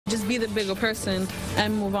Just be the bigger person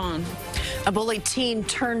and move on. A bullied teen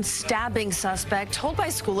turned stabbing suspect told by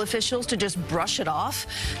school officials to just brush it off.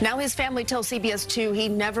 Now his family tells CBS2 he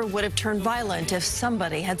never would have turned violent if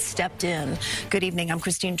somebody had stepped in. Good evening. I'm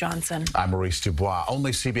Christine Johnson. I'm Maurice Dubois.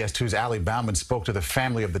 Only CBS2's Abel Bauman spoke to the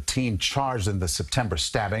family of the teen charged in the September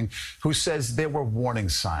stabbing, who says there were warning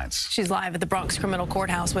signs. She's live at the Bronx Criminal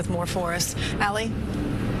Courthouse with more for us. Allie?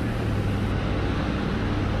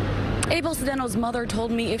 Abel Cedeno's mother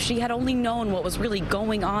told me if she had only known what was really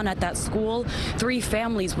going on at that school, 3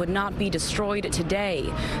 families would not be destroyed today.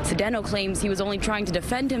 Cedeno claims he was only trying to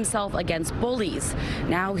defend himself against bullies.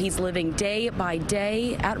 Now he's living day by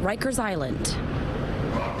day at Rikers Island.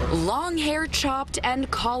 Long hair chopped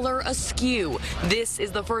and collar askew. This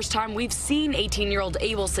is the first time we've seen 18-year-old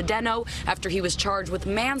Abel Cedeno after he was charged with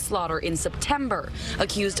manslaughter in September,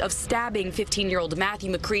 accused of stabbing 15-year-old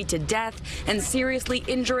Matthew McCree to death and seriously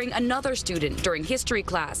injuring another student during history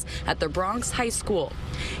class at the Bronx high school.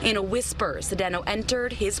 In a whisper, Cedeno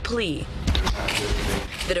entered his plea.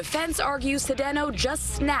 The defense argues Cedeno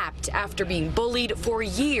just snapped after being bullied for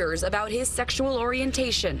years about his sexual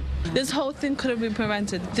orientation. This whole thing could have been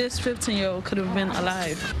prevented. This 15-year-old could have been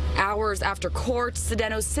alive. Hours after court,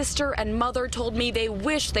 Cedeno's sister and mother told me they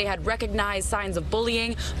wish they had recognized signs of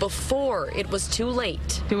bullying before it was too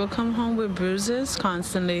late. He will come home with bruises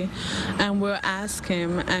constantly, and we'll ask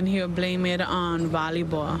him, and he'll blame it on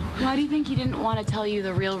volleyball. Why do you think he didn't want to tell you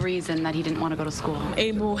the real reason that he didn't want to go to school?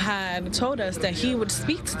 Abel had told us that he would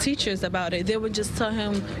speak to teachers about it. They would just tell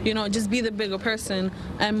him, you know, just be the bigger person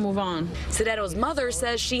and move on. Cedeno's mother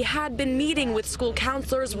says she had been meeting with school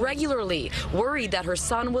counselors regularly, worried that her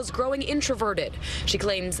son was growing introverted. She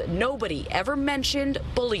claims nobody ever mentioned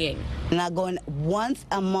bullying. Not going once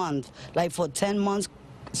a month, like for 10 months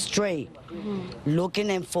straight,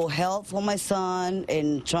 looking for help for my son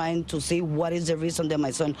and trying to see what is the reason that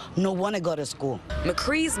my son no want to go to school.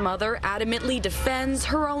 McCree's mother adamantly defends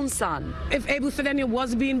her own son. If Abel Cedeno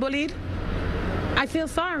was being bullied, I feel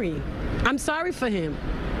sorry. I'm sorry for him.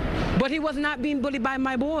 But he was not being bullied by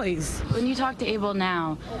my boys. When you talk to Abel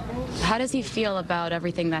now, how does he feel about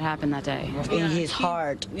everything that happened that day? In his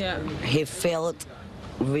heart, he felt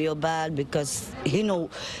real bad because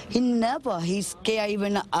he's scared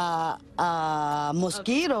even a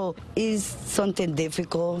mosquito is something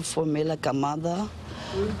difficult for me like a mother,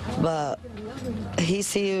 but he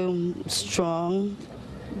seems strong,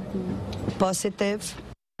 positive.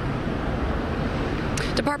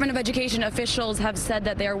 Department of Education officials have said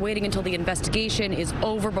that they are waiting until the investigation is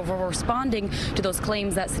over before responding to those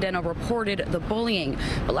claims that Cedeno reported the bullying.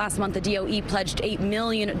 But last month, the DOE pledged $8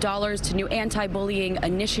 million to new anti-bullying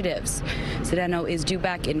initiatives. Cedeno is due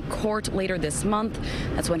back in court later this month.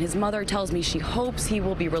 That's when his mother tells me she hopes he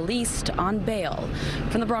will be released on bail.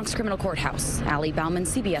 From the Bronx Criminal Courthouse, Abel Bauman,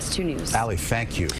 CBS2 News. Allie, thank you.